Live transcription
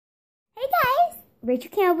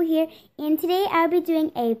Rachel Campbell here, and today I'll be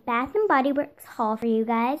doing a Bath and Body Works haul for you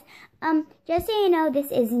guys. Just so you know,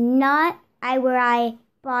 this is not where I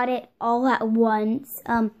bought it all at once.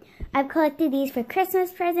 I've collected these for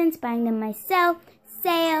Christmas presents, buying them myself,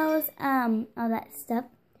 sales, all that stuff.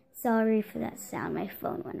 Sorry for that sound, my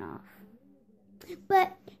phone went off.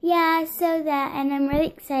 But yeah, and I'm really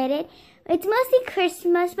excited. It's mostly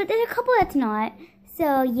Christmas, but there's a couple that's not.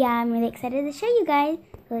 So yeah, I'm really excited to show you guys.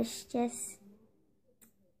 Let's just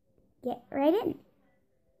get right in.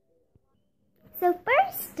 So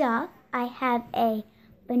first off, I have a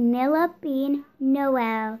Vanilla Bean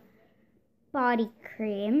Noel body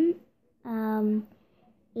cream.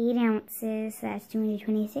 8 ounces, so that's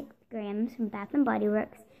 226 grams from Bath and Body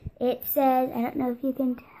Works. It says, I don't know if you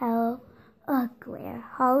can tell, glare,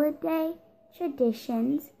 Holiday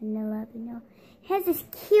Traditions, Vanilla. It has this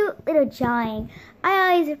cute little drawing.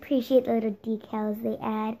 I always appreciate the little decals they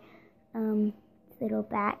add. Little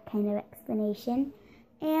back kind of explanation.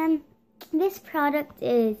 And this product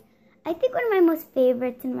is, I think, one of my most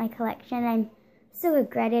favorites in my collection. I'm so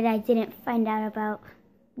regretted I didn't find out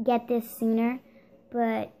get this sooner.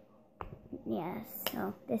 But yeah,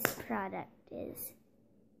 so this product is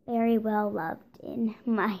very well loved in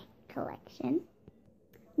my collection.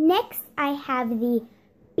 Next, I have the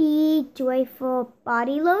Be Joyful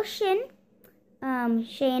Body Lotion,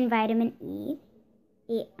 Shea and Vitamin E,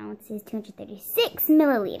 8 ounces, 236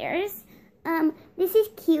 milliliters. This is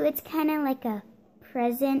cute. It's kind of like a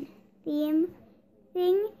present theme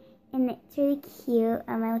thing, and it's really cute.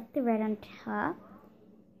 I like the red on top.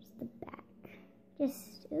 Just the back.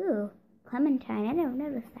 Ooh, clementine. I never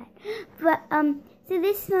noticed that. But, so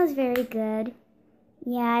this smells very good.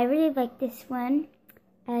 Yeah, I really like this one.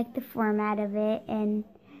 I like the format of it, and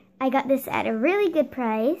I got this at a really good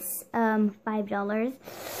price, $5,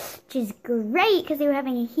 which is great because they were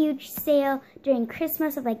having a huge sale during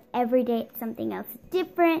Christmas of like every day it's something else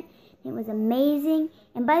different. It was amazing.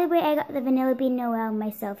 And by the way, I got the Vanilla Bean Noel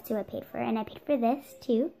myself too. I paid for it, and I paid for this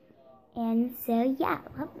too. And so yeah,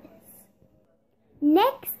 I love this.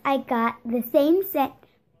 Next, I got the same scent,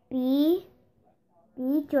 Be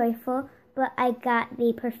Joyful, but I got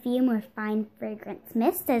the perfume or fine fragrance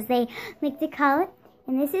mist, as they like to call it.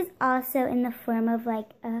 And this is also in the form of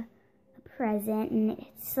like a present, and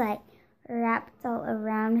it's like wrapped all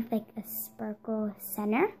around with like a sparkle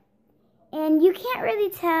center. And you can't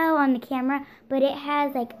really tell on the camera, but it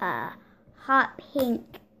has like a hot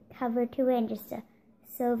pink cover to it and just a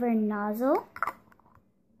silver nozzle.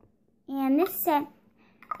 And this scent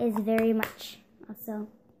is very much also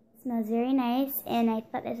smells very nice, and I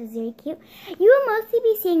thought this was very cute. You will mostly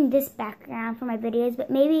be seeing this background for my videos,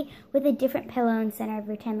 but maybe with a different pillow in the center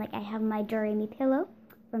every time. Like I have my Doremi pillow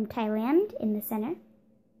from Thailand in the center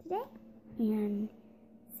today, and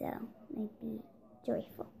so maybe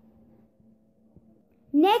joyful.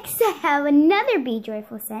 Next, I have another Be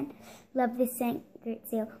Joyful scent. Love this scent, great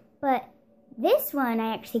sale. But this one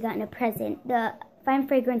I actually got in a present. The fine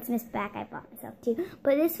fragrance mist back I bought myself too,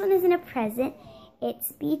 but this one isn't a present.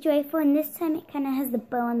 It's Be Joyful, and this time it kind of has the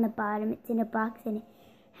bow on the bottom. It's in a box, and it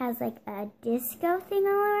has like a disco thing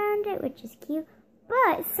all around it, which is cute.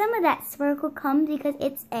 But some of that sparkle comes because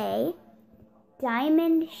it's a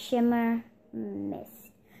diamond shimmer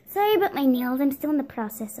mist. Sorry about my nails. I'm still in the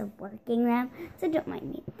process of working them, so don't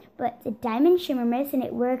mind me. But it's a diamond shimmer mist, and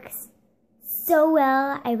it works so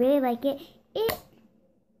well. I really like it. It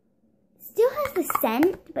still has the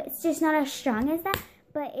scent, but it's just not as strong as that.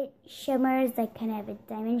 But it shimmers like kind of a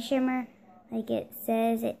diamond shimmer. Like it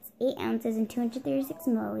says, it's 8 ounces and 236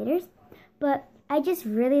 milliliters. But I just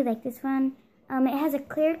really like this one. It has a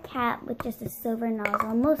clear cap with just a silver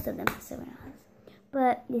nozzle. Most of them have silver nozzles.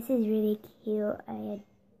 But this is really cute. I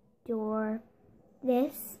adore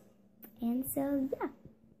this. And so, yeah.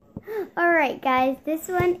 Alright, guys. This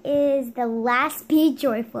one is the last Be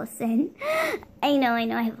Joyful scent. I know,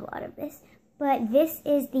 I have a lot of this. But this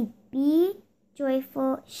is the Be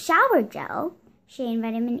Joyful Shower Gel, Shea and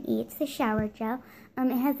Vitamin E. It's the shower gel.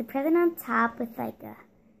 It has the present on top with like a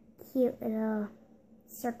cute little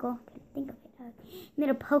circle. I can't think of it.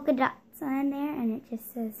 Little polka dots on there, and it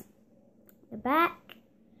just says the back.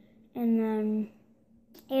 And then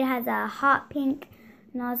it has a hot pink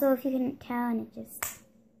nozzle, if you couldn't tell, and it just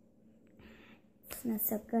smells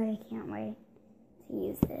so good. I can't wait to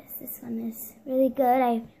use this. This one is really good.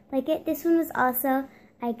 I like it. This one was also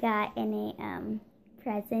I got in a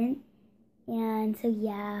present, and so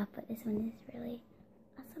yeah, but this one is really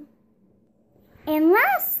awesome. And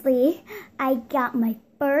lastly, I got my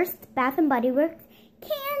first Bath and Body Works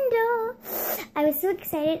candle. I was so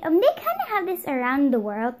excited. They kind of have this around the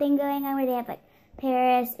world thing going on where they have like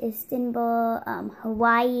Paris, Istanbul,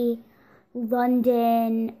 Hawaii,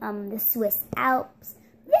 London, the Swiss Alps.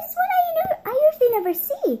 This one I usually never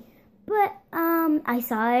see, but I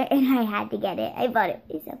saw it and I had to get it. I bought it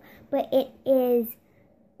myself. But it is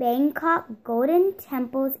Bangkok Golden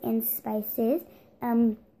Temples and Spices.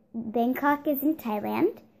 Bangkok is in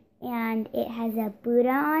Thailand, and it has a Buddha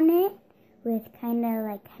on it with kind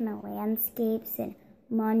of landscapes and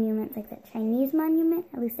monuments, like that Chinese monument.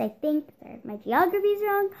 At least I think. Sorry if my geography's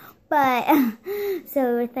wrong, but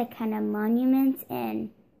so with like kind of monuments, and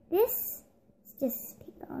this is just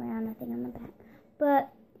people around, nothing on the back. But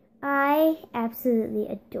I absolutely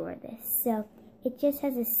adore this. So it just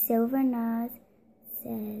has a silver nose,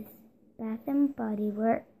 says Bath and Body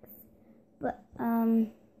Works, but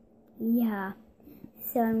yeah.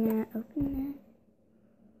 So I'm gonna open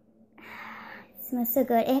this. It smells so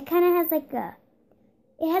good. It kind of has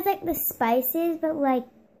like the spices, but like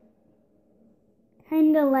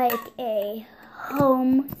kind of like a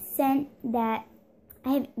home scent that I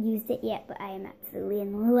haven't used it yet, but I am absolutely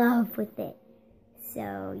in love with it.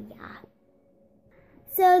 So yeah.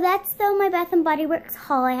 So that's my Bath & Body Works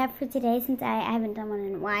haul I have for today, since I haven't done one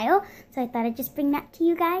in a while. So I thought I'd just bring that to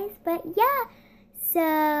you guys. But yeah, so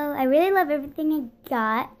I really love everything I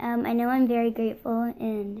got. I know I'm very grateful,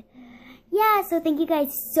 and yeah, so thank you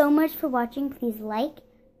guys so much for watching. Please like,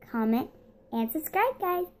 comment, and subscribe,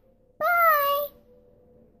 guys.